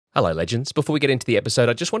Hello, legends. Before we get into the episode,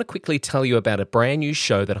 I just want to quickly tell you about a brand new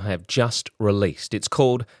show that I have just released. It's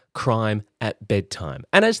called Crime at Bedtime.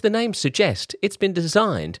 And as the name suggests, it's been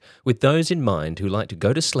designed with those in mind who like to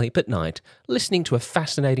go to sleep at night listening to a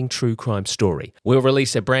fascinating true crime story. We'll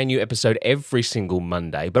release a brand new episode every single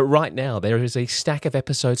Monday, but right now there is a stack of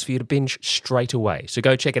episodes for you to binge straight away. So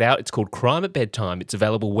go check it out. It's called Crime at Bedtime. It's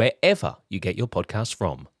available wherever you get your podcasts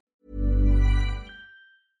from.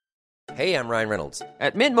 Hey, I'm Ryan Reynolds.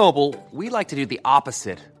 At Mint Mobile, we like to do the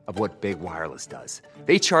opposite of what Big Wireless does.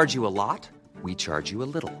 They charge you a lot, we charge you a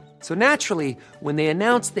little. So naturally, when they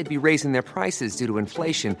announced they'd be raising their prices due to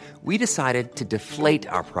inflation, we decided to deflate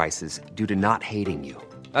our prices due to not hating you.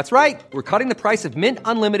 That's right. We're cutting the price of Mint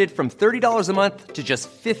Unlimited from $30 a month to just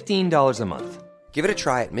 $15 a month. Give it a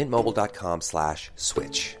try at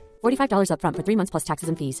mintmobile.com/switch. $45 up front for 3 months plus taxes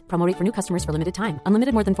and fees. Promo rate for new customers for limited time.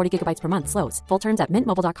 Unlimited more than 40 gigabytes per month. Slows full terms at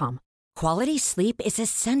mintmobile.com. Quality sleep is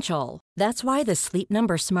essential. That's why the Sleep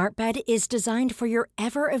Number Smart Bed is designed for your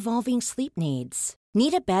ever-evolving sleep needs.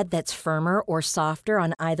 Need a bed that's firmer or softer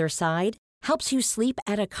on either side? Helps you sleep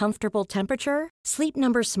at a comfortable temperature? Sleep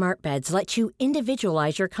Number Smart Beds let you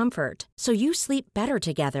individualize your comfort, so you sleep better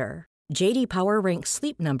together. J.D. Power ranks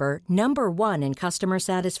Sleep Number number 1 in customer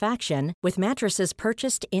satisfaction with mattresses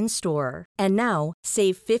purchased in-store. And now,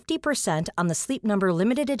 save 50% on the Sleep Number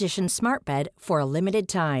Limited Edition Smart Bed for a limited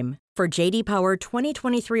time. For J.D. Power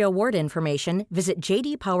 2023 award information, visit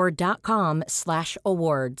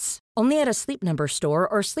jdpower.com/awards. Only at a Sleep Number store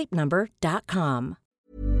or sleepnumber.com.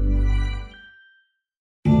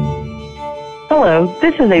 Hello,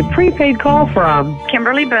 this is a prepaid call from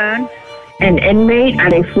Kimberly Boone, an inmate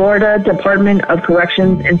at a Florida Department of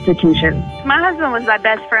Corrections institution. my husband was my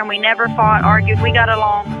best friend. We never fought, argued. We got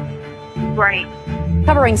along great.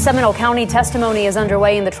 Covering Seminole County, testimony is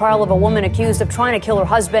underway in the trial of a woman accused of trying to kill her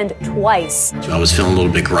husband twice. So I was feeling a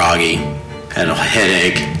little bit groggy, had a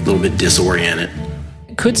headache, a little bit disoriented.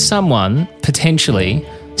 Could someone potentially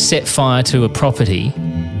set fire to a property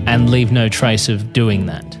and leave no trace of doing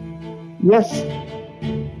that? Yes.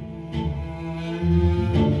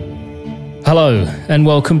 Hello, and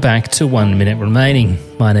welcome back to 1 Minute Remaining.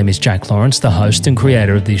 My name is Jack Lawrence, the host and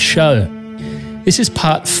creator of this show. This is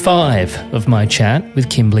part 5 of my chat with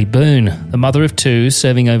Kimberly Boone, the mother of 2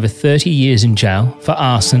 serving over 30 years in jail for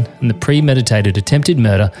arson and the premeditated attempted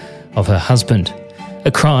murder of her husband, a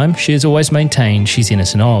crime she has always maintained she's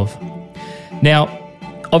innocent of. Now,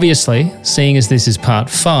 obviously, seeing as this is part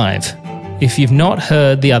 5, if you've not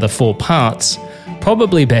heard the other 4 parts,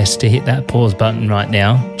 probably best to hit that pause button right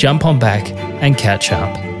now, jump on back and catch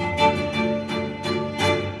up.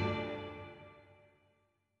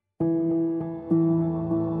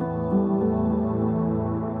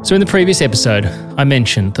 So in the previous episode, I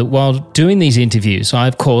mentioned that while doing these interviews, I,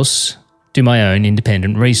 of course, do my own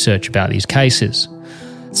independent research about these cases.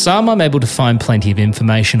 Some I'm able to find plenty of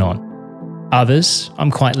information on. Others,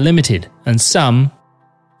 I'm quite limited, and some,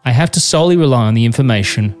 I have to solely rely on the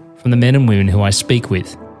information from the men and women who I speak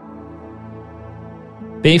with.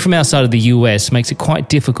 Being from outside of the US makes it quite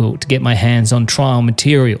difficult to get my hands on trial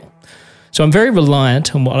material, so I'm very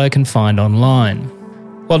reliant on what I can find online.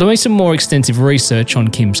 While doing some more extensive research on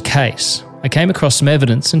Kim's case, I came across some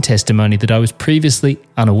evidence and testimony that I was previously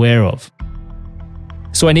unaware of.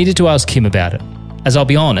 So I needed to ask Kim about it, as I'll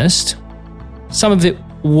be honest, some of it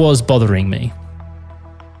was bothering me.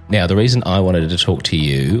 Now, the reason I wanted to talk to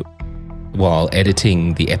you while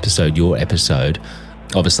editing the episode, your episode,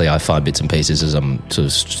 obviously I find bits and pieces as I'm sort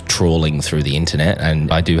of trawling through the internet,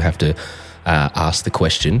 and I do have to ask the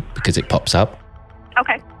question because it pops up.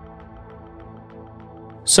 Okay.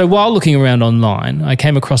 So while looking around online, I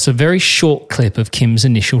came across a very short clip of Kim's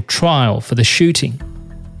initial trial for the shooting.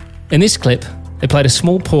 In this clip, they played a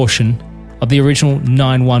small portion of the original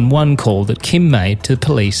 911 call that Kim made to the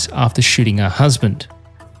police after shooting her husband.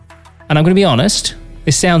 And I'm going to be honest,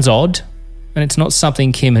 this sounds odd, and it's not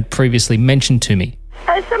something Kim had previously mentioned to me.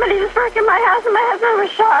 Somebody just broke in my house and my husband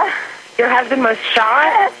was shot. Your husband was shot?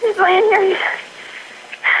 Yes, he's laying here.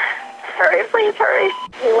 Hurry, please, hurry.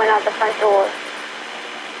 He went out the front door.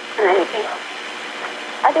 And then he came.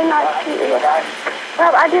 I did not shoot you.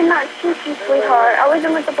 Well, I did not shoot you, sweetheart. I was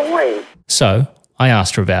in with the boys. So I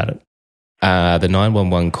asked her about it. The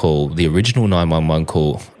 911 call, the original 911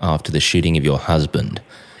 call after the shooting of your husband.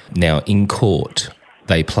 Now, in court,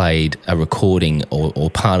 they played a recording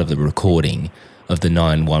or part of the recording of the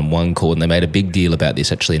 911 call, and they made a big deal about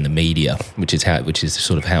this actually in the media, which is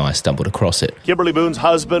sort of how I stumbled across it. Kimberly Boone's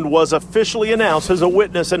husband was officially announced as a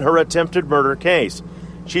witness in her attempted murder case.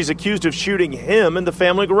 She's accused of shooting him in the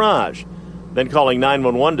family garage, then calling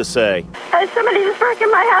 911 to say, Somebody just broke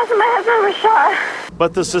in my house and my husband was shot.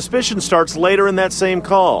 But the suspicion starts later in that same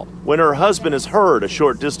call, when her husband is heard a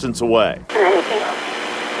short distance away.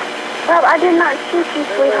 Rob, I did not shoot you,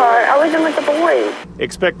 sweetheart. I was in with the boys.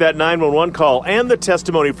 Expect that 911 call and the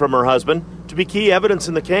testimony from her husband to be key evidence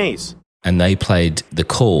in the case. And they played the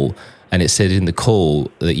call, and it said in the call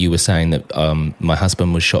that you were saying that my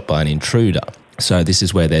husband was shot by an intruder. So this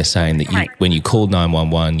is where they're saying that when you called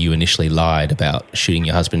 911, you initially lied about shooting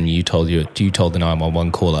your husband. You told the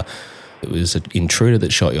 911 caller it was an intruder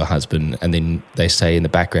that shot your husband, and then they say in the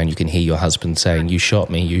background you can hear your husband saying, "You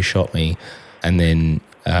shot me," and then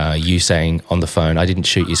you saying on the phone, "I didn't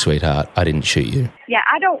shoot you, sweetheart. I didn't shoot you." Yeah,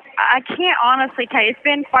 I can't honestly tell you. It's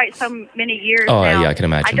been quite so many years now. Oh, yeah, I can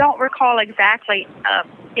imagine. I don't recall exactly.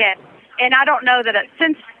 And I don't know that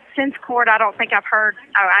since court, I don't think I've heard.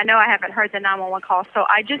 I know I haven't heard the 911 call. So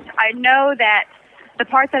I know that the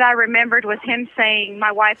part that I remembered was him saying,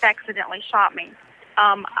 "My wife accidentally shot me."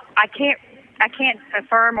 I can't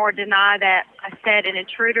affirm or deny that I said an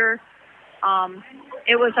intruder.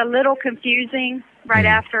 It was a little confusing right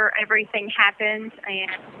after everything happened,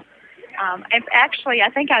 and actually, I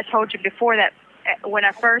think I told you before that when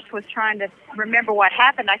I first was trying to remember what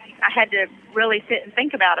happened, I had to really sit and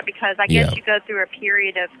think about it, because I guess you go through a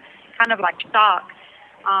period of kind of like shock,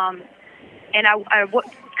 and I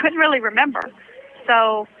couldn't really remember.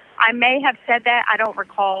 So I may have said that. I don't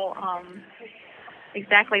recall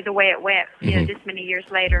exactly the way it went, this many years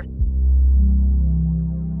later.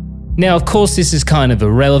 Now, of course, this is kind of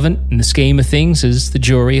irrelevant in the scheme of things, as the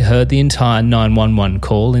jury heard the entire 911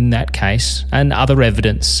 call in that case and other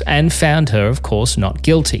evidence and found her, of course, not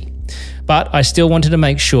guilty. But I still wanted to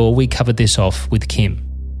make sure we covered this off with Kim.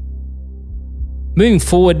 Moving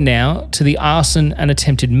forward now to the arson and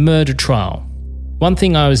attempted murder trial. One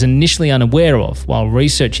thing I was initially unaware of while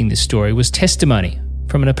researching this story was testimony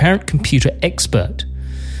from an apparent computer expert.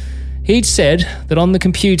 He'd said that on the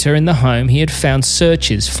computer in the home he had found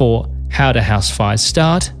searches for how do house fires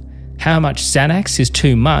start, how much Xanax is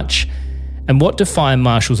too much, and what do fire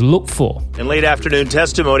marshals look for. In late afternoon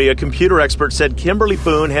testimony, a computer expert said Kimberly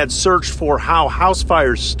Boone had searched for how house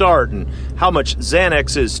fires start and how much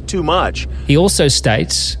Xanax is too much. He also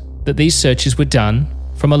states that these searches were done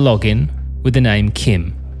from a login with the name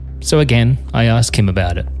Kim. So again, I asked Kim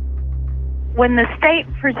about it. When the state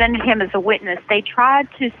presented him as a witness, they tried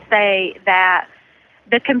to say that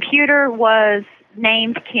the computer was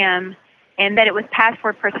named Kim and that it was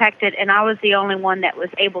password protected, and I was the only one that was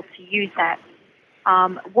able to use that.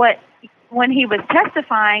 When he was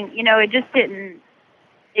testifying,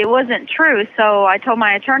 it wasn't true. So I told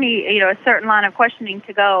my attorney, a certain line of questioning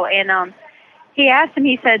to go, and he asked him,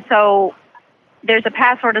 he said, "So there's a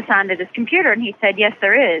password assigned to this computer?" And he said, "Yes,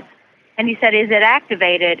 there is." And he said, "Is it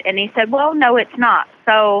activated?" And he said, "Well, no, it's not."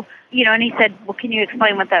 So, and he said, "Well, can you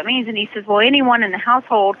explain what that means?" And he says, "Well, anyone in the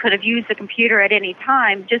household could have used the computer at any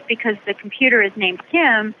time. Just because the computer is named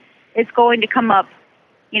Kim, it's going to come up,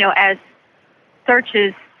 as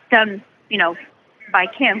searches done, by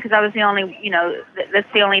Kim, because I was the only,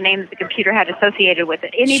 that's the only name that the computer had associated with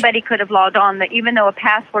it. Anybody could have logged on, that even though a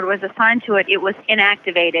password was assigned to it, it was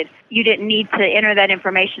inactivated. You didn't need to enter that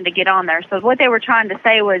information to get on there." So what they were trying to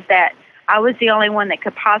say was that I was the only one that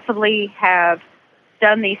could possibly have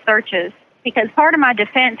done these searches, because part of my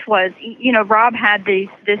defense was, Rob had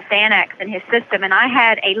this Xanax in his system, and I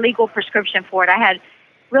had a legal prescription for it. I had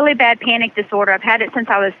really bad panic disorder. I've had it since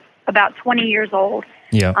I was about 20 years old.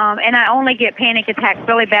 Yeah. And I only get panic attacks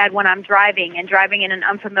really bad when I'm driving in an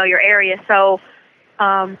unfamiliar area. So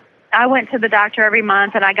I went to the doctor every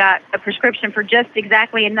month, and I got a prescription for just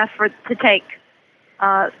exactly enough to take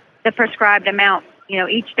the prescribed amount,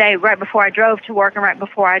 each day, right before I drove to work and right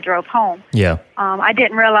before I drove home. Yeah. I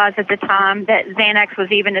didn't realize at the time that Xanax was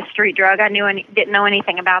even a street drug. I didn't know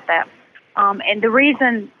anything about that. And the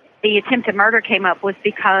reason the attempted murder came up was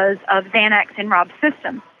because of Xanax in Rob's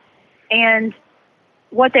system. And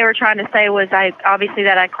what they were trying to say was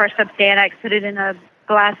that I crushed up Xanax, put it in a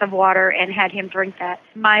glass of water, and had him drink that.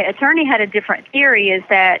 My attorney had a different theory, is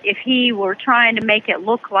that if he were trying to make it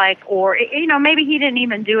look like, or, maybe he didn't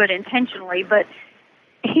even do it intentionally, but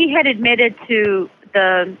he had admitted to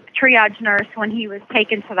the triage nurse when he was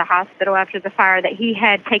taken to the hospital after the fire that he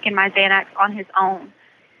had taken my Xanax on his own.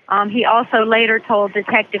 He also later told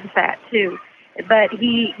detectives that, too. But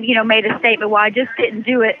he, made a statement, "Well, I just didn't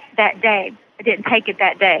do it that day. I didn't take it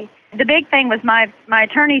that day." The big thing was my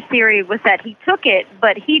attorney's theory was that he took it,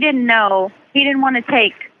 but he didn't know. He didn't want to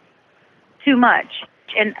take too much.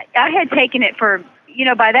 And I had taken it for,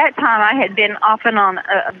 by that time I had been off and on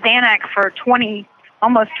Xanax for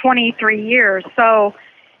almost 23 years. So,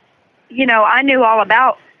 I knew all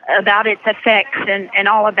about about its effects and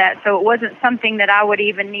all of that. So it wasn't something that I would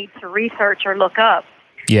even need to research or look up.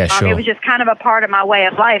 Yeah, sure. It was just kind of a part of my way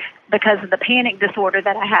of life because of the panic disorder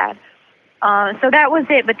that I had. So that was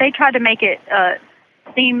it. But they tried to make it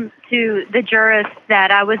seem to the jurists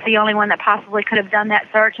that I was the only one that possibly could have done that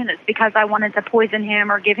search, and it's because I wanted to poison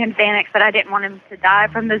him or give him Xanax, but I didn't want him to die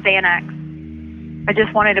from the Xanax. I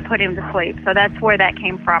just wanted to put him to sleep. So that's where that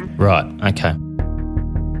came from. Right, okay.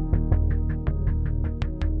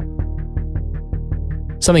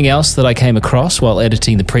 Something else that I came across while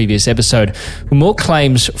editing the previous episode were more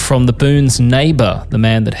claims from the Boone's neighbour, the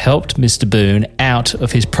man that helped Mr. Boone out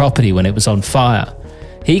of his property when it was on fire.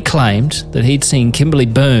 He claimed that he'd seen Kimberly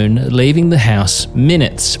Boone leaving the house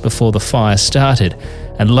minutes before the fire started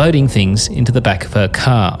and loading things into the back of her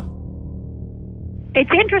car.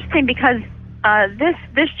 It's interesting because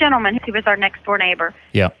this gentleman, he was our next door neighbor.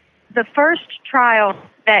 Yeah. The first trial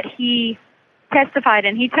that he testified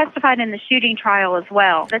in, he testified in the shooting trial as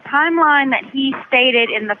well. The timeline that he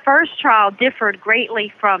stated in the first trial differed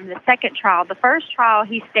greatly from the second trial. The first trial,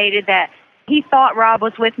 he stated that he thought Rob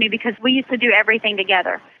was with me because we used to do everything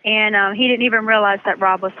together. And he didn't even realize that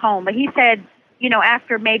Rob was home. But he said,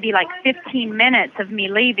 after maybe like 15 minutes of me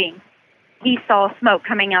leaving, he saw smoke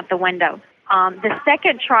coming out the window. The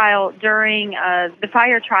second trial, during the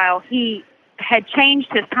fire trial, he had changed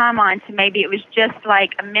his timeline to maybe it was just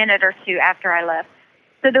like a minute or two after I left.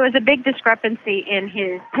 So there was a big discrepancy in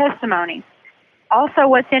his testimony. Also,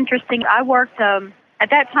 what's interesting, I worked, at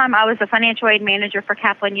that time I was a financial aid manager for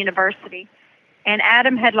Kaplan University, and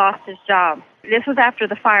Adam had lost his job. This was after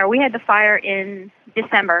the fire. We had the fire in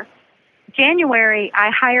December. January,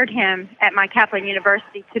 I hired him at my Kaplan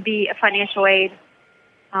University to be a financial aid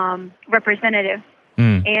representative.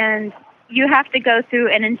 And you have to go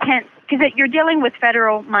through an intense, because you're dealing with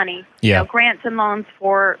federal money, grants and loans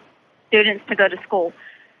for students to go to school.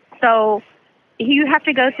 So you have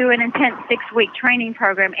to go through an intense 6-week training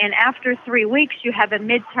program, and after 3 weeks, you have a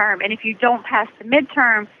midterm. And if you don't pass the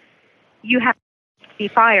midterm, you have to be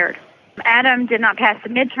fired. Adam did not pass the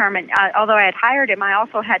midterm, and although I had hired him, I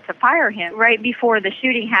also had to fire him right before the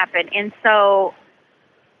shooting happened. And so,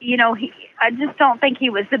 I just don't think he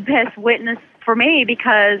was the best witness for me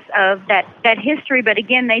because of that history. But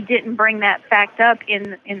again, they didn't bring that fact up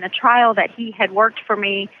in the trial that he had worked for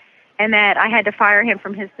me and that I had to fire him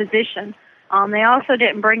from his position. They also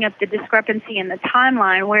didn't bring up the discrepancy in the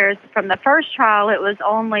timeline, whereas from the first trial, it was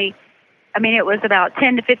about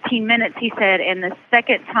 10 to 15 minutes, he said, and the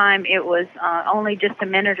second time it was only just a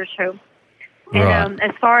minute or two. Right. And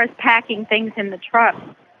as far as packing things in the truck,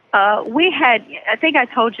 I think I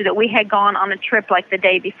told you that we had gone on a trip like the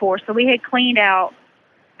day before, so we had cleaned out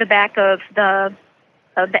the back of the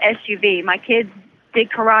SUV. My kids did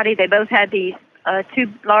karate. They both had these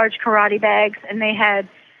 2 large karate bags, and they had,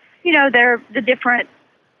 they're the different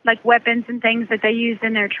like weapons and things that they used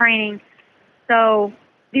in their training. So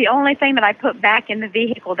the only thing that I put back in the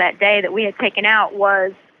vehicle that day that we had taken out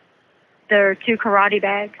was their 2 karate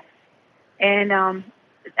bags. And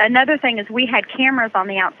another thing is we had cameras on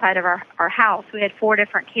the outside of our house. We had 4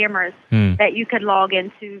 different cameras that you could log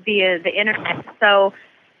into via the internet. So,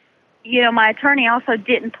 my attorney also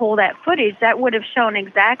didn't pull that footage. That would have shown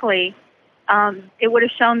exactly, it would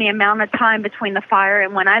have shown the amount of time between the fire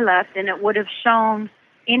and when I left, and it would have shown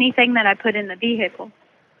anything that I put in the vehicle.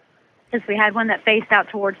 Because we had one that faced out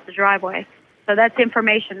towards the driveway. So that's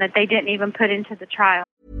information that they didn't even put into the trial.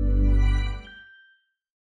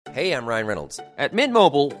 Hey, I'm Ryan Reynolds. At Mint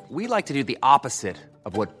Mobile, we like to do the opposite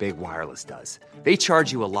of what Big Wireless does. They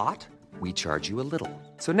charge you a lot, we charge you a little.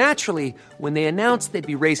 So naturally, when they announced they'd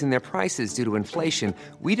be raising their prices due to inflation,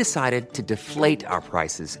 we decided to deflate our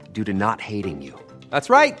prices due to not hating you. That's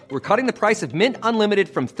right. We're cutting the price of Mint Unlimited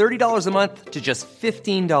from $30 a month to just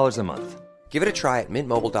 $15 a month. Give it a try at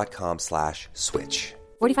mintmobile.com/switch.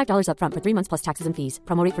 $45 up front for 3 months plus taxes and fees.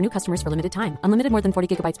 Promo rate for new customers for limited time. Unlimited more than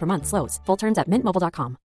 40 gigabytes per month. Slows full terms at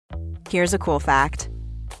mintmobile.com. Here's a cool fact.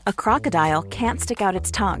 A crocodile can't stick out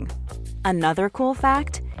its tongue. Another cool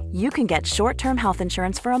fact, you can get short-term health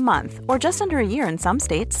insurance for a month or just under a year in some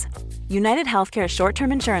states. United Healthcare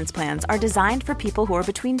short-term insurance plans are designed for people who are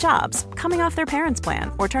between jobs, coming off their parents'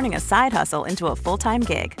 plan, or turning a side hustle into a full-time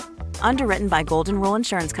gig. Underwritten by Golden Rule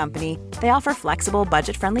Insurance Company, they offer flexible,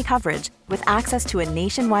 budget-friendly coverage with access to a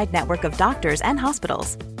nationwide network of doctors and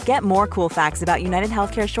hospitals. Get more cool facts about United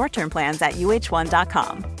Healthcare short-term plans at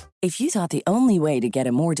uh1.com. If you thought the only way to get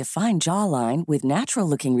a more defined jawline with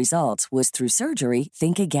natural-looking results was through surgery,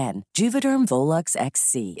 think again. Juvederm Volux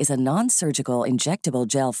XC is a non-surgical injectable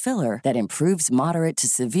gel filler that improves moderate to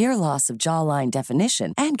severe loss of jawline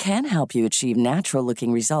definition and can help you achieve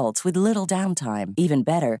natural-looking results with little downtime. Even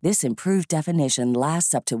better, this improved definition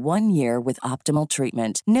lasts up to 1 year with optimal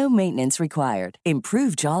treatment. No maintenance required.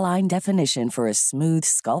 Improve jawline definition for a smooth,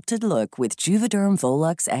 sculpted look with Juvederm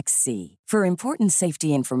Volux XC. For important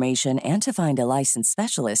safety information and to find a licensed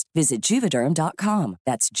specialist, visit Juvederm.com.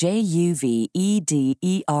 That's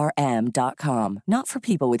JUVEDERM.com. Not for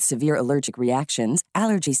people with severe allergic reactions,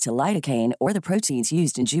 allergies to lidocaine, or the proteins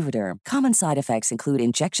used in Juvederm. Common side effects include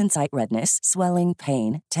injection site redness, swelling,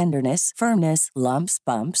 pain, tenderness, firmness, lumps,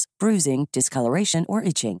 bumps, bruising, discoloration, or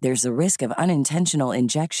itching. There's a risk of unintentional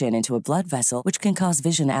injection into a blood vessel, which can cause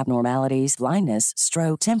vision abnormalities, blindness,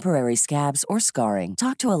 stroke, temporary scabs, or scarring.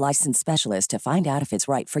 Talk to a licensed specialist to find out if it's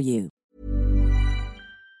right for you.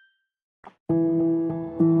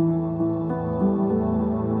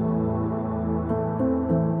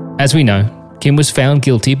 As we know, Kim was found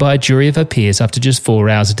guilty by a jury of her peers after just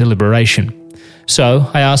 4 hours of deliberation. So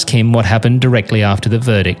I asked Kim what happened directly after the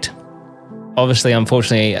verdict. Obviously,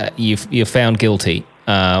 unfortunately, you're found guilty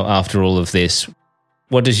after all of this.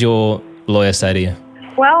 What does your lawyer say to you?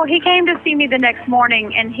 Well, he came to see me the next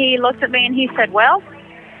morning, and he looked at me and he said, well,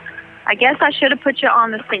 I guess I should have put you on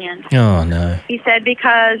the stand. Oh, no. He said,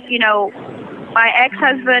 because, my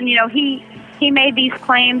ex-husband, he made these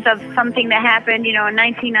claims of something that happened, in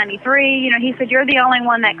 1993. He said, you're the only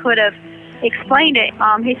one that could have explained it.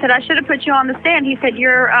 He said, I should have put you on the stand. He said,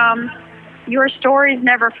 your story's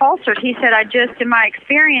never faltered. He said, in my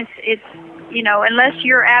experience, it's, unless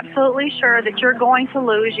you're absolutely sure that you're going to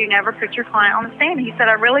lose, you never put your client on the stand. He said,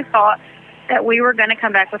 I really thought that we were going to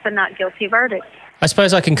come back with a not guilty verdict. I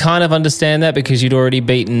suppose I can kind of understand that because you'd already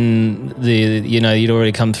beaten you'd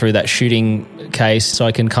already come through that shooting case. So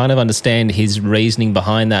I can kind of understand his reasoning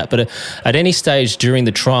behind that. But at any stage during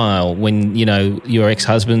the trial, when, your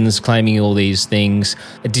ex-husband's claiming all these things,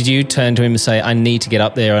 did you turn to him and say, I need to get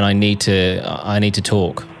up there and I need to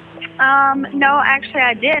talk? No, actually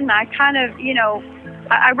I didn't. I kind of,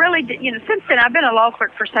 I really did, since then, I've been a law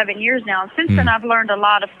clerk for 7 years now. And since then, I've learned a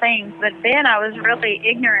lot of things. But then I was really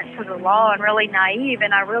ignorant to the law and really naive.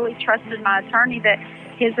 And I really trusted my attorney that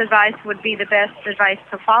his advice would be the best advice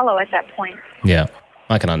to follow at that point. Yeah,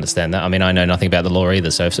 I can understand that. I mean, I know nothing about the law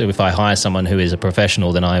either. So if I hire someone who is a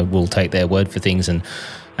professional, then I will take their word for things and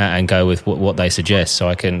go with what they suggest. So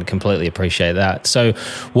I can completely appreciate that. So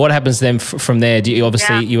what happens then from there? You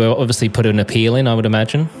obviously put an appeal in, I would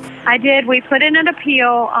imagine? I did. We put in an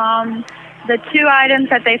appeal. The 2 items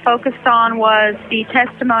that they focused on was the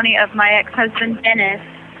testimony of my ex-husband, Dennis,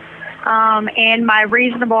 and my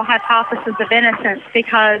reasonable hypothesis of innocence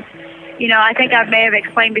because, I think I may have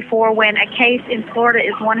explained before when a case in Florida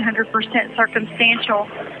is 100% circumstantial,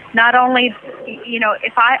 not only,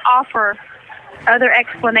 if I offer other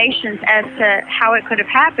explanations as to how it could have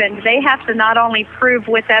happened, they have to not only prove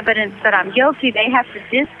with evidence that I'm guilty, they have to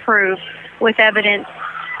disprove with evidence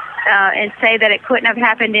and say that it couldn't have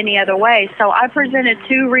happened any other way. So I presented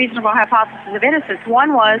 2 reasonable hypotheses of innocence.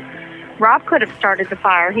 One was Rob could have started the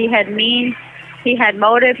fire. He had means, he had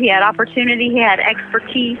motive, he had opportunity, he had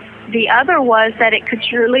expertise. The other was that it could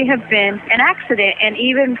surely have been an accident. And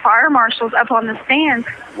even fire marshals up on the stands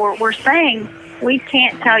were saying, we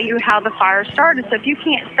can't tell you how the fire started. So if you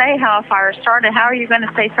can't say how a fire started, how are you going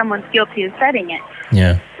to say someone's guilty of setting it?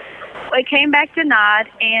 Yeah. It came back denied,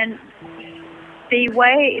 and the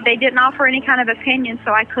way they didn't offer any kind of opinion,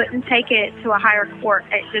 so I couldn't take it to a higher court.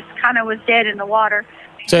 It just kind of was dead in the water.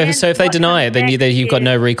 So if they deny it, then you've got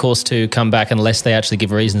no recourse to come back unless they actually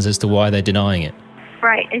give reasons as to why they're denying it.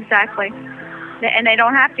 Right, exactly. And they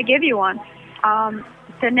don't have to give you one.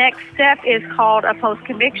 The next step is called a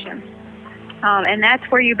post-conviction. And that's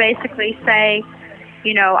where you basically say,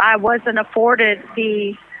 I wasn't afforded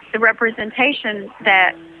the representation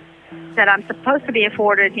that I'm supposed to be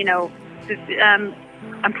afforded, I'm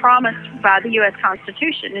promised by the U.S.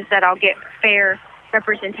 Constitution is that I'll get fair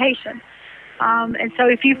representation. And so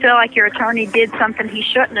if you feel like your attorney did something he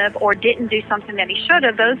shouldn't have or didn't do something that he should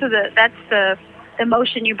have, that's the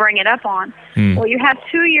motion you bring it up on. Well, you have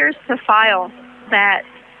 2 years to file that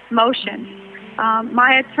motion.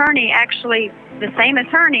 My attorney, actually, the same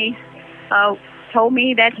attorney, told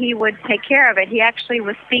me that he would take care of it. He actually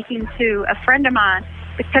was speaking to a friend of mine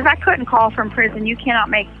because I couldn't call from prison. You cannot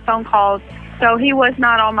make phone calls. So he was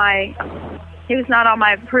not on my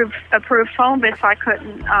approved phone list, so I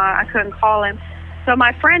couldn't call him. So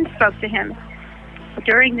my friend spoke to him,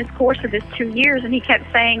 during this course of this 2 years, and he kept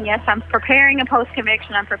saying, yes, I'm preparing a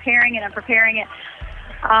post-conviction, I'm preparing it.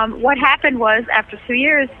 What happened was, after 2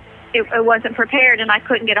 years, it wasn't prepared, and I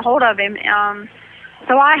couldn't get a hold of him.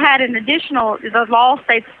 So I had an additional, the law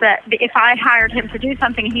states that if I hired him to do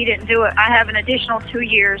something and he didn't do it, I have an additional 2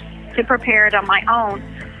 years to prepare it on my own.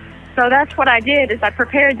 So that's what I did, is I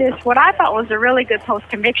prepared this, what I thought was a really good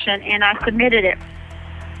post-conviction, and I submitted it.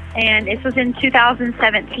 And this was in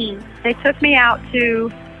 2017. They took me out to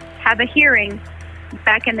have a hearing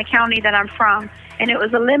back in the county that I'm from, and it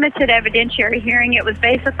was a limited evidentiary hearing. It was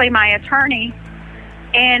basically my attorney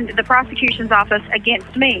and the prosecution's office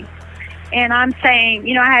against me. And I'm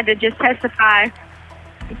saying, I had to just testify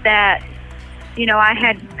that, I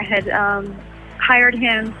had hired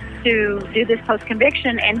him to do this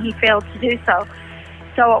post-conviction, and he failed to do so.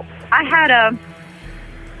 So I had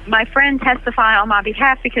my friend testify on my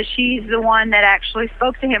behalf because she's the one that actually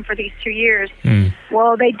spoke to him for these 2 years.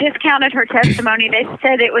 Well, they discounted her testimony. They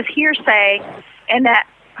said it was hearsay and that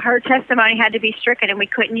her testimony had to be stricken and we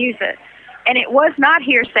couldn't use it. And it was not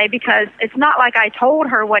hearsay because it's not like I told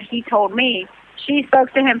her what he told me. She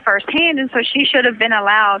spoke to him firsthand, and so she should have been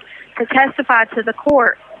allowed to testify to the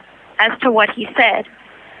court as to what he said.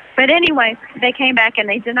 But anyway, they came back and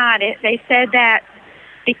they denied it. They said that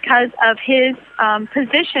because of his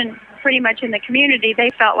position pretty much in the community, they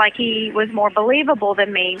felt like he was more believable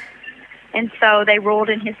than me. And so they ruled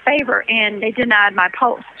in his favor, and they denied my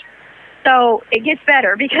post. So it gets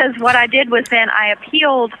better because what I did was then I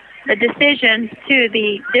appealed the decision to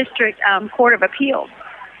the district court of appeals.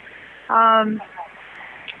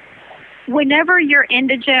 Whenever you're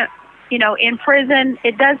indigent, in prison,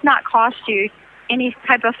 it does not cost you any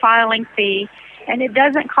type of filing fee, and it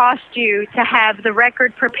doesn't cost you to have the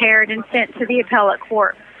record prepared and sent to the appellate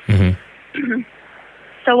court. Mm-hmm.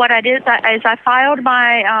 So what I did is I filed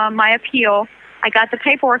my appeal. I got the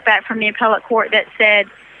paperwork back from the appellate court that said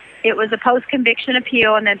it was a post-conviction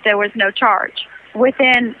appeal and that there was no charge.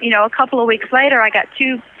 Within, a couple of weeks later, I got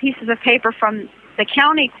 2 pieces of paper from the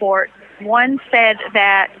county court. One said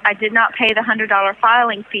that I did not pay the $100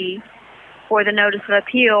 filing fee for the notice of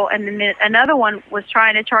appeal, and then another one was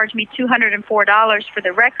trying to charge me $204 for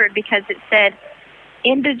the record because it said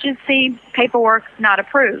indigency paperwork not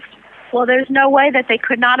approved. Well, there's no way that they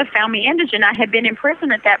could not have found me indigent. I had been in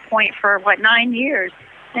prison at that point for, 9 years,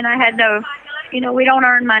 and I had no, we don't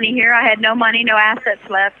earn money here. I had no money, no assets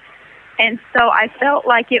left. And so I felt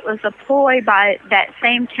like it was a ploy by that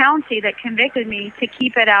same county that convicted me to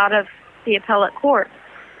keep it out of the appellate court,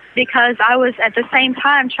 because I was at the same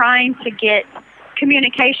time trying to get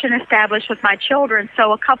communication established with my children.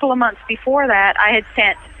 So a couple of months before that, I had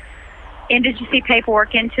sent indigency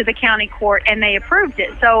paperwork into the county court, and they approved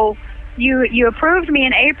it. So you approved me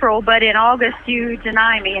in April, but in August you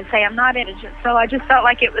deny me and say I'm not indigent. So I just felt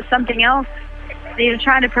like it was something else,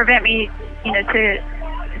 trying to prevent me, to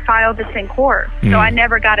file this in court. So I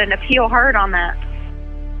never got an appeal heard on that.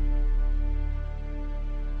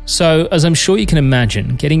 So, as I'm sure you can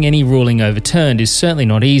imagine, getting any ruling overturned is certainly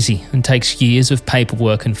not easy and takes years of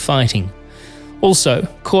paperwork and fighting. Also,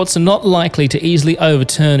 courts are not likely to easily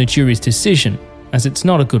overturn a jury's decision, as it's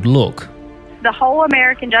not a good look. The whole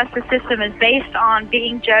American justice system is based on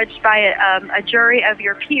being judged by a jury of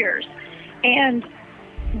your peers. And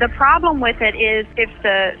the problem with it is if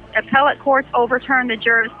the appellate courts overturn the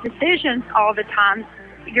jurors' decisions all the time,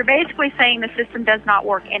 you're basically saying the system does not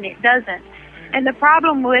work, and it doesn't. And the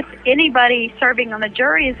problem with anybody serving on the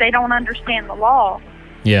jury is they don't understand the law.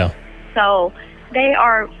 Yeah. So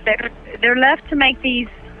they're left to make these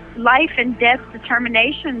life and death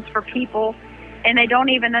determinations for people, and they don't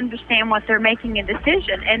even understand what they're making a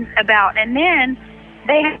decision about. And then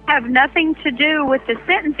they have nothing to do with the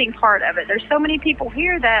sentencing part of it. There's so many people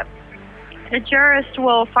here that the jurist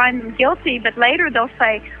will find them guilty, but later they'll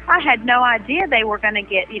say, I had no idea they were going to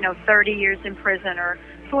get, 30 years in prison or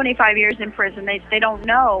 25 years in prison. They don't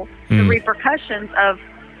know the repercussions of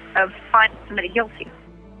finding somebody guilty.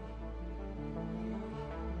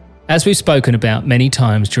 As we've spoken about many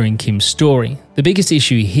times during Kim's story, the biggest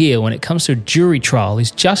issue here when it comes to a jury trial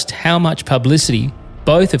is just how much publicity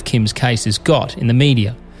both of Kim's cases got in the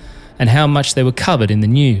media and how much they were covered in the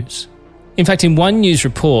news. In fact, in one news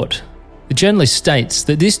report, the journalist states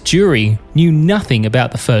that this jury knew nothing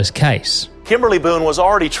about the first case. Kimberly Boone was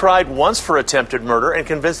already tried once for attempted murder and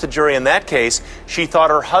convinced the jury in that case she thought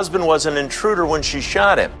her husband was an intruder when she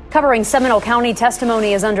shot him. Covering Seminole County,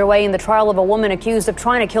 testimony is underway in the trial of a woman accused of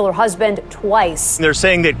trying to kill her husband twice. They're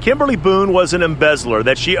saying that Kimberly Boone was an embezzler,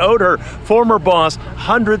 that she owed her former boss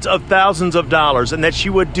hundreds of thousands of dollars, and that she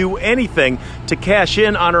would do anything to cash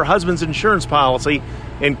in on her husband's insurance policy,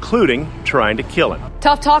 including trying to kill him.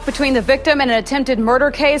 Tough talk between the victim in an attempted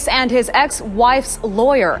murder case and his ex-wife's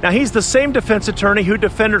lawyer. Now, he's the same defense attorney who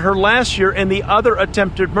defended her last year in the other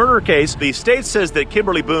attempted murder case. The state says that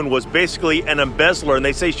Kimberly Boone was basically an embezzler, and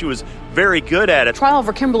they say she was very good at it. Trial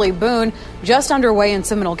for Kimberly Boone just underway in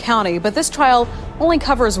Seminole County, but this trial only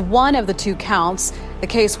covers one of the two counts, the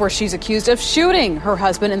case where she's accused of shooting her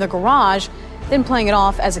husband in the garage, then playing it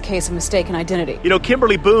off as a case of mistaken identity. You know,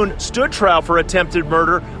 Kimberly Boone stood trial for attempted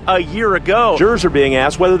murder a year ago. Jurors are being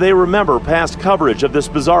asked whether they remember past coverage of this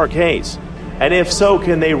bizarre case. And if so,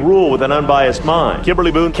 can they rule with an unbiased mind?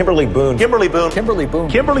 Kimberly Boone. Kimberly Boone. Kimberly Boone. Kimberly Boone.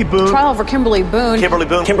 Kimberly Boone. Trial for Kimberly Boone. Kimberly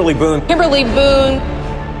Boone. Kimberly Boone. Kimberly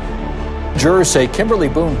Boone. Jurors say Kimberly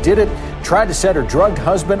Boone did it, tried to set her drugged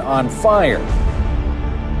husband on fire.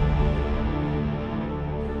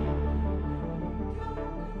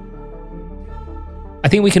 I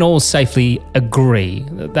think we can all safely agree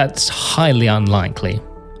that that's highly unlikely.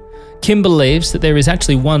 Kim believes that there is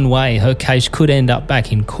actually one way her case could end up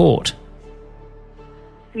back in court.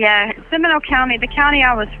 Yeah, Seminole County, the county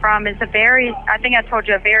I was from, is a very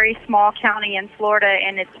small county in Florida,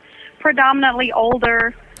 and it's predominantly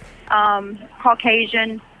older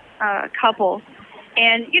Caucasian couples.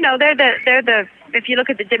 And, you know, they're the if you look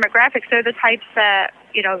at the demographics, they're the types that,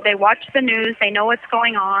 you know, they watch the news, they know what's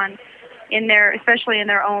going on especially in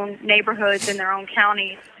their own neighborhoods, in their own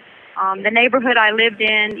counties. The neighborhood I lived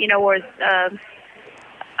in, you know, was, I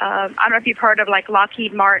don't know if you've heard of like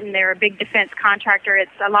Lockheed Martin. They're a big defense contractor.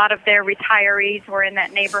 It's a lot of their retirees were in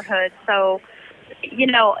that neighborhood. So, you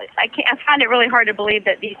know, I find it really hard to believe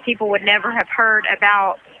that these people would never have heard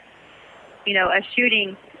about, you know, a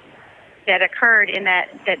shooting that occurred in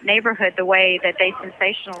that neighborhood the way that they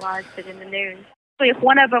sensationalized it in the news. If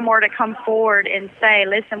one of them were to come forward and say,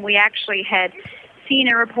 listen, we actually had seen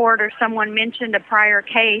a report or someone mentioned a prior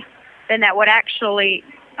case, then that would actually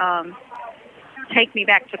take me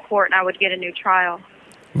back to court and I would get a new trial.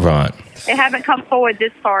 Right. They haven't come forward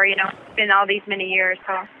this far, you know, in all these many years.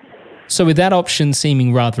 So with that option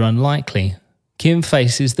seeming rather unlikely, Kim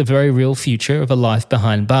faces the very real future of a life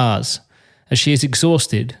behind bars, as she has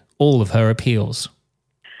exhausted all of her appeals.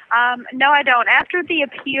 No, I don't. After the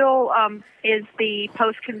appeal is the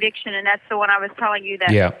post-conviction, and that's the one I was telling you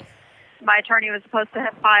that my attorney was supposed to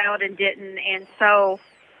have filed and didn't. And so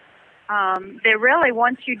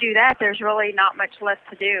once you do that, there's really not much left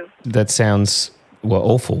to do. That sounds,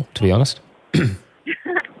 awful, to be honest.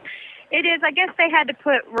 It is. I guess they had to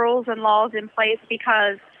put rules and laws in place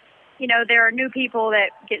because, you know, there are new people that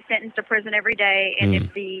get sentenced to prison every day, and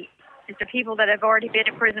if the people that have already been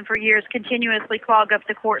in prison for years continuously clog up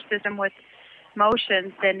the court system with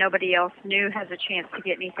motions, then nobody else new has a chance to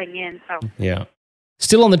get anything in. So yeah.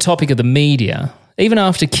 Still on the topic of the media, even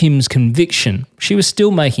after Kim's conviction, she was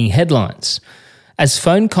still making headlines, as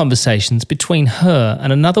phone conversations between her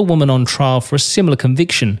and another woman on trial for a similar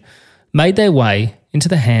conviction made their way into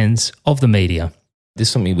the hands of the media. This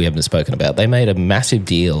is something we haven't spoken about. They made a massive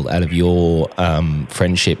deal out of your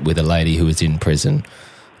friendship with a lady who was in prison.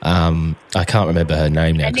 I can't remember her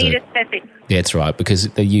name now. Anita Smithy. Yeah, that's right, because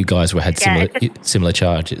you guys had similar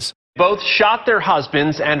charges. Both shot their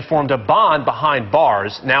husbands and formed a bond behind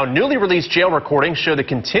bars. Now, newly released jail recordings show the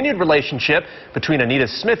continued relationship between Anita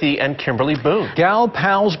Smithy and Kimberly Boone. Gal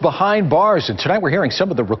pals behind bars, and tonight we're hearing some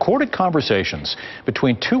of the recorded conversations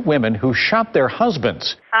between two women who shot their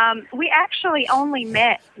husbands. We actually only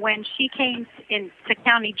met when she came into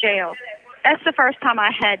county jail. That's the first time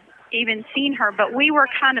I had even seen her, but we were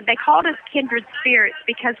they called us kindred spirits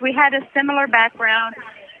because we had a similar background.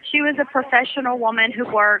 She was a professional woman who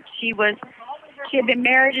worked. She had been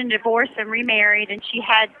married and divorced and remarried, and she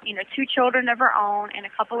had, you know, 2 children of her own and a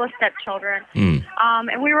couple of stepchildren.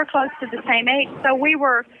 And we were close to the same age, so we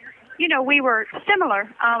were similar.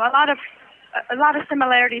 A lot of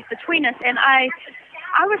similarities between us, and I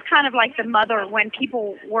was kind of like the mother when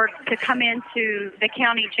people were to come into the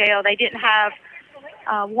county jail. They didn't have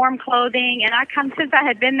warm clothing, and since I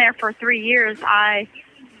had been there for 3 years, I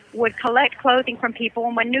would collect clothing from people,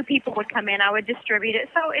 and when new people would come in, I would distribute it.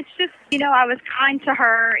 So it's just, you know, I was kind to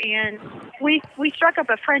her, and we struck up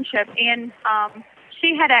a friendship, and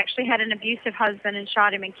she had actually had an abusive husband and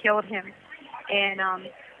shot him and killed him. And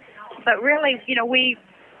but really, you know, we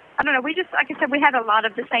just, like I said, we had a lot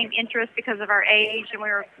of the same interests because of our age, and we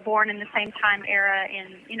were born in the same time era,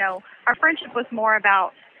 and, you know, our friendship was more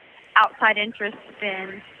about outside interests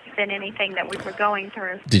than than anything that we were going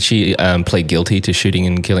through. Did she plead guilty to shooting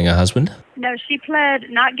and killing her husband? No, she pled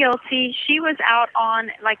not guilty. She was out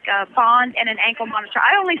on like a bond and an ankle monitor.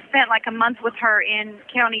 I only spent like a month with her in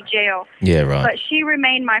county jail. Yeah, right. But she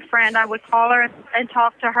remained my friend. I would call her and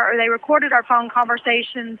talk to her. They recorded our phone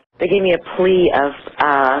conversations. They gave me a plea of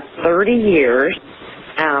 30 years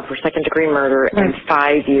for second-degree murder and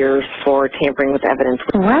 5 years for tampering with evidence.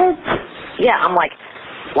 What? Yeah, I'm like,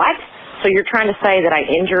 what? So you're trying to say that I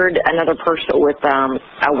injured another person with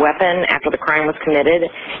a weapon after the crime was committed,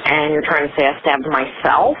 and you're trying to say I stabbed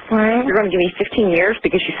myself? Right. You're going to give me 15 years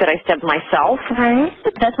because you said I stabbed myself? Right.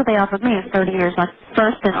 That's what they offered me, is 30 years. My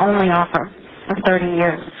first and only offer of 30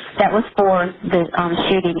 years. That was for the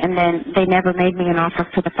shooting, and then they never made me an offer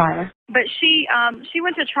for the fire. But she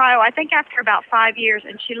went to trial, I think, after about 5 years,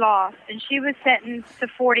 and she lost. And she was sentenced to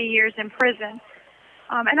 40 years in prison.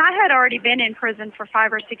 And I had already been in prison for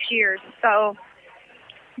 5 or 6 years, so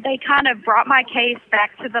they kind of brought my case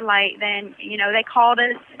back to the light. Then, they called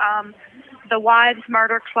us the Wives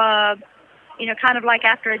Murder Club, kind of like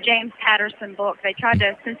after a James Patterson book. They tried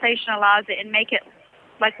to sensationalize it and make it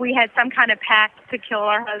like we had some kind of pact to kill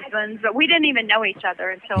our husbands, but we didn't even know each other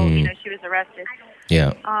until, she was arrested.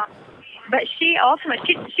 Yeah. But she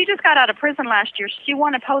ultimately, she just got out of prison last year. She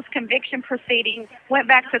won a post-conviction proceeding, went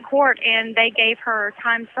back to court, and they gave her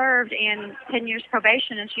time served and 10 years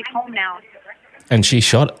probation, and she's home now. And she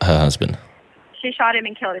shot her husband? She shot him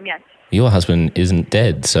and killed him, yes. Your husband isn't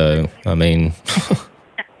dead, so, I mean...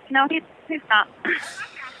 No, he's not.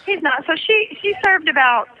 He's not. So she's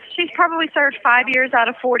probably served 5 years out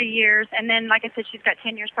of 40 years, and then, like I said, she's got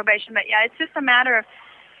 10 years probation. But, yeah, it's just a matter of,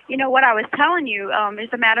 what I was telling you is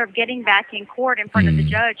a matter of getting back in court in front of the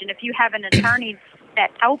judge. And if you have an attorney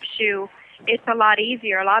that helps you, it's a lot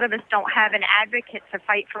easier. A lot of us don't have an advocate to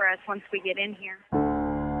fight for us once we get in here.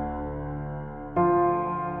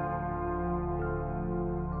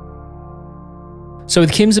 So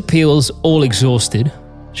with Kim's appeals all exhausted,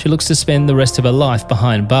 she looks to spend the rest of her life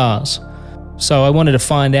behind bars. So I wanted to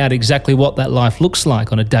find out exactly what that life looks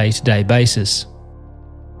like on a day-to-day basis.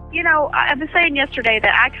 I was saying yesterday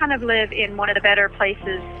that I kind of live in one of the better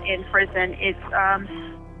places in prison. It's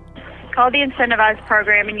called the incentivized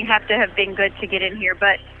program, and you have to have been good to get in here.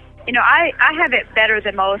 But, I have it better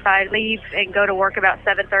than most. I leave and go to work about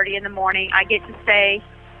 7:30 in the morning. I get to stay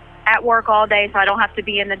at work all day, so I don't have to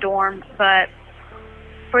be in the dorm. But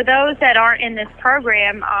for those that aren't in this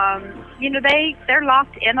program, they're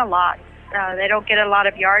locked in a lot. They don't get a lot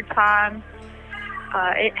of yard time.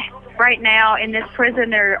 Right now in this prison,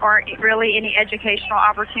 there aren't really any educational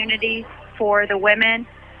opportunities for the women.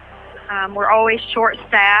 We're always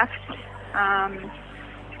short-staffed.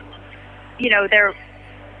 They're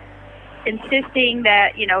insisting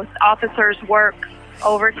that, officers work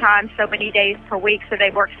overtime so many days per week, so they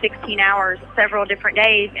work 16 hours several different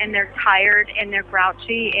days, and they're tired and they're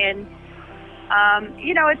grouchy, and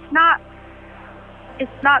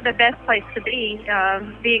it's not the best place to be,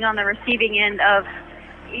 being on the receiving end of,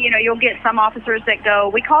 you'll get some officers that go,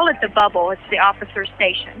 we call it the bubble, it's the officer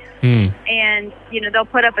station. And, they'll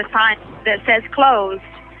put up a sign that says closed,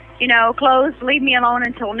 closed, leave me alone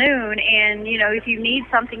until noon, and, if you need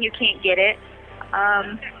something, you can't get it.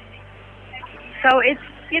 So it's,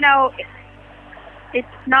 it's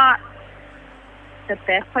not the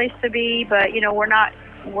best place to be, but,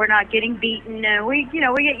 we're not getting beaten, and we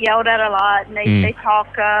get yelled at a lot, and they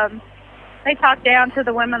talk down to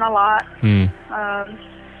the women a lot.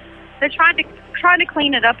 They're trying to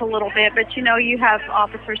clean it up a little bit, but you have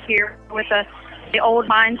officers here with the old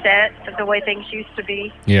mindset of the way things used to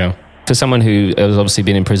be. Yeah. For someone who has obviously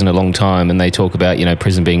been in prison a long time, and they talk about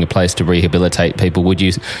prison being a place to rehabilitate people, would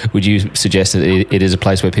you suggest that it is a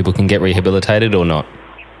place where people can get rehabilitated or not?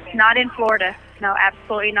 Not in Florida. No,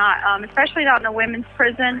 absolutely not. Especially not in a women's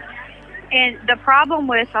prison. And the problem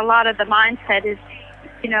with a lot of the mindset is,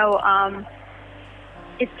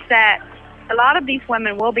 it's that a lot of these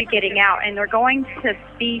women will be getting out, and they're going to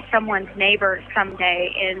be someone's neighbor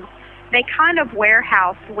someday. And they kind of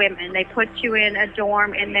warehouse women. They put you in a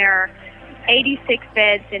dorm, and there are 86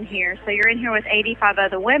 beds in here. So you're in here with 85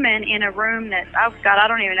 other women in a room that, oh God, I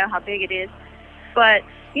don't even know how big it is. But,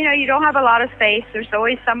 you don't have a lot of space. There's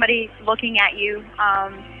always somebody looking at you.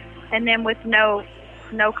 And then with no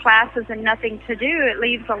classes and nothing to do, it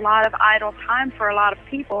leaves a lot of idle time for a lot of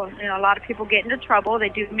people. A lot of people get into trouble. They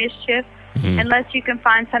do mischief unless you can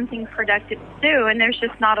find something productive to do. And there's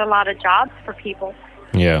just not a lot of jobs for people.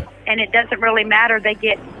 Yeah. And it doesn't really matter.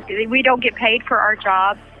 We don't get paid for our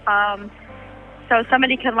jobs. So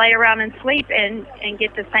somebody can lay around and sleep and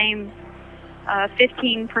get the same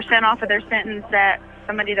 15% off of their sentence that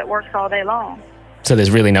somebody that works all day long. So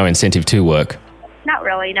there's really no incentive to work? Not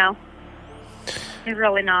really, no. It's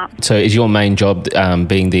really not. So is your main job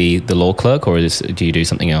being the law clerk, or do you do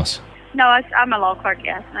something else? No, I'm a law clerk,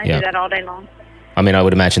 yes. I do that all day long. I mean, I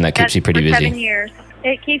would imagine that keeps you pretty busy. 7 years.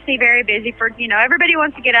 It keeps me very busy for, everybody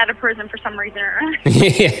wants to get out of prison for some reason.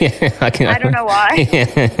 I don't know why.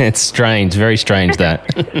 It's strange, very strange that.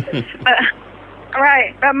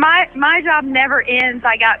 Right. But my job never ends.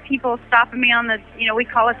 I got people stopping me on the, we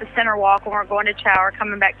call it the center walk when we're going to shower,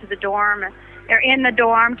 coming back to the dorm. They're in the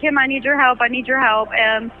dorm. Kim, I need your help.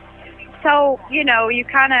 And so, you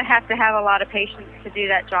kind of have to have a lot of patience to do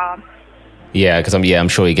that job. Yeah, because I'm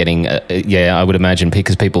sure you're getting, I would imagine,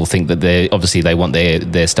 because people think that they want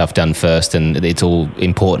their stuff done first, and it's all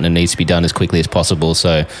important and needs to be done as quickly as possible.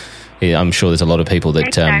 So I'm sure there's a lot of people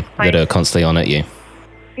that that are constantly on at you.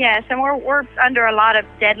 Yes, and we're under a lot of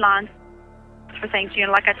deadlines for things.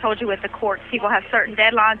 Like I told you with the courts, people have certain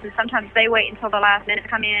deadlines, and sometimes they wait until the last minute to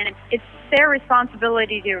come in. And it's their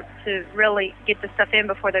responsibility to really get the stuff in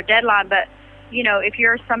before their deadline. But, if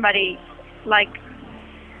you're somebody like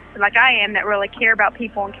I am that really care about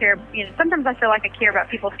people and care, sometimes I feel like I care about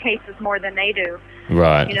people's cases more than they do.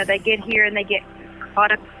 Right. They get here and they get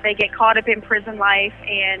caught up in prison life,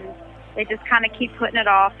 and they just kind of keep putting it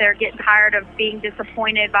off. They're getting tired of being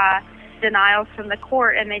disappointed by denials from the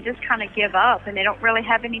court, and they just kind of give up, and they don't really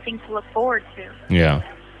have anything to look forward to. Yeah.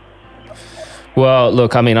 Well,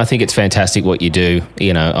 look, I mean, I think it's fantastic what you do.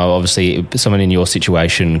 Obviously, someone in your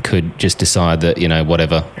situation could just decide that,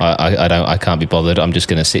 whatever, I can't be bothered. I'm just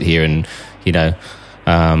going to sit here and,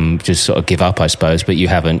 just sort of give up, I suppose. But you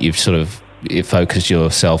haven't. You've sort of focused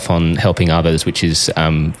yourself on helping others, which is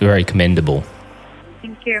very commendable.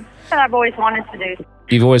 Thank you. That I've always wanted to do.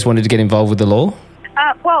 You've always wanted to get involved with the law?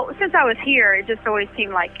 Well, since I was here, it just always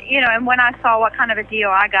seemed like, and when I saw what kind of a deal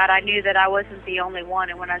I got, I knew that I wasn't the only one.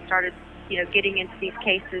 And when I started getting into these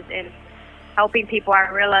cases and helping people, I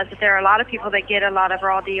realized that there are a lot of people that get a lot of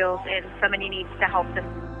raw deals, and somebody needs to help them.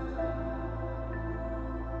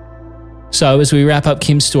 So as we wrap up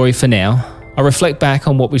Kim's story for now, I'll reflect back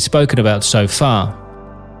on what we've spoken about so far.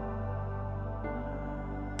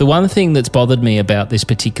 The one thing that's bothered me about this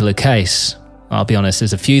particular case, I'll be honest,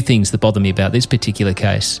 there's a few things that bother me about this particular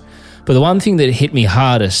case, but the one thing that hit me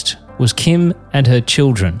hardest was Kim and her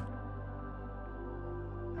children.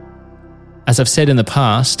 As I've said in the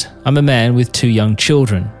past, I'm a man with 2 young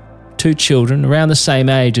children. 2 children around the same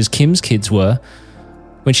age as Kim's kids were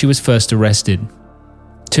when she was first arrested.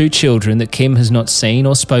 2 children that Kim has not seen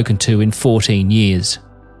or spoken to in 14 years.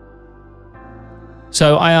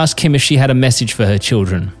 So I asked Kim if she had a message for her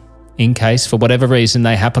children. In case, for whatever reason,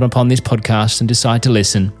 they happen upon this podcast and decide to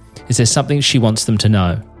listen, is there something she wants them to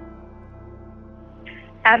know?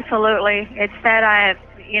 Absolutely. It's that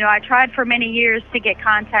I tried for many years to get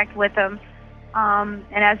contact with them. And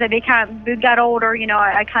as they got older,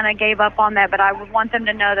 I kind of gave up on that, but I would want them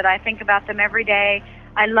to know that I think about them every day.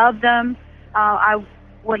 I love them. I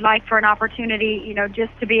would like for an opportunity,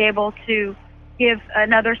 just to be able to give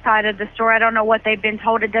another side of the story. I don't know what they've been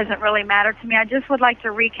told. It doesn't really matter to me. I just would like to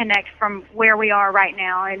reconnect from where we are right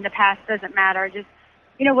now, and the past doesn't matter. I just,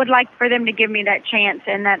 would like for them to give me that chance,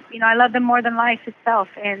 and that, I love them more than life itself,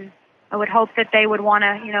 and I would hope that they would want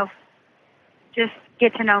to, just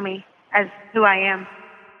get to know me as who I am.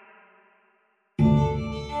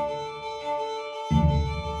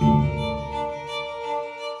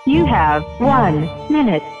 You have 1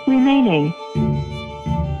 minute remaining.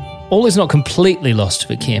 All is not completely lost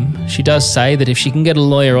for Kim. She does say that if she can get a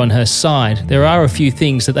lawyer on her side, there are a few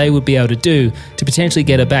things that they would be able to do to potentially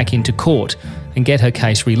get her back into court and get her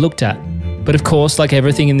case re-looked at. But of course, like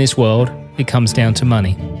everything in this world, it comes down to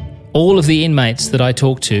money. All of the inmates that I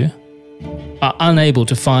talk to are unable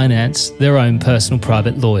to finance their own personal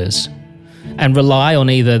private lawyers and rely on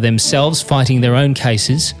either themselves fighting their own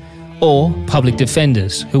cases or public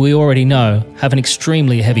defenders, who we already know have an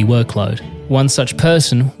extremely heavy workload. One such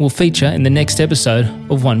person will feature in the next episode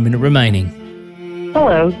of 1 Minute Remaining.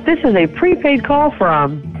 Hello, this is a prepaid call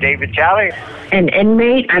from David Talley, an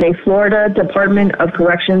inmate at a Florida Department of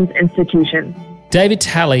Corrections institution. David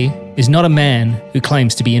Talley is not a man who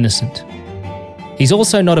claims to be innocent. He's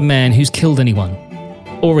also not a man who's killed anyone,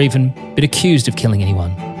 or even been accused of killing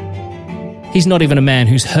anyone. He's not even a man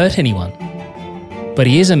who's hurt anyone. But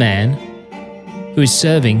he is a man who is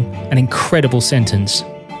serving an incredible sentence.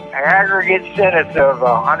 An aggregate sentence of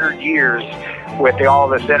 100 years with all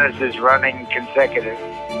the sentences running consecutive.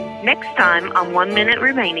 Next time on 1 Minute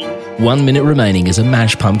Remaining. 1 Minute Remaining is a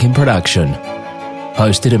Mash Pumpkin production.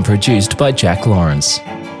 Hosted and produced by Jack Lawrence.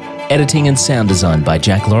 Editing and sound design by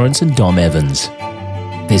Jack Lawrence and Dom Evans.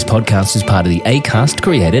 This podcast is part of the Acast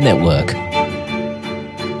Creator Network.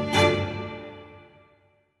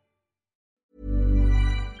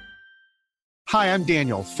 Hi, I'm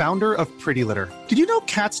Daniel, founder of Pretty Litter. Did you know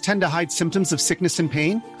cats tend to hide symptoms of sickness and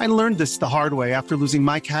pain? I learned this the hard way after losing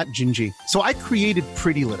my cat, Gingy. So I created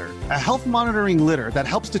Pretty Litter, a health monitoring litter that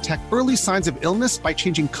helps detect early signs of illness by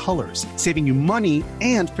changing colors, saving you money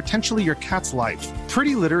and potentially your cat's life.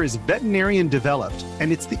 Pretty Litter is veterinarian developed,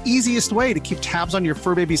 and it's the easiest way to keep tabs on your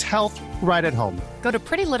fur baby's health right at home. Go to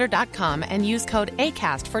prettylitter.com and use code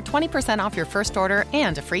ACAST for 20% off your first order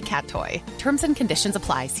and a free cat toy. Terms and conditions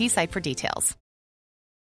apply. See site for details.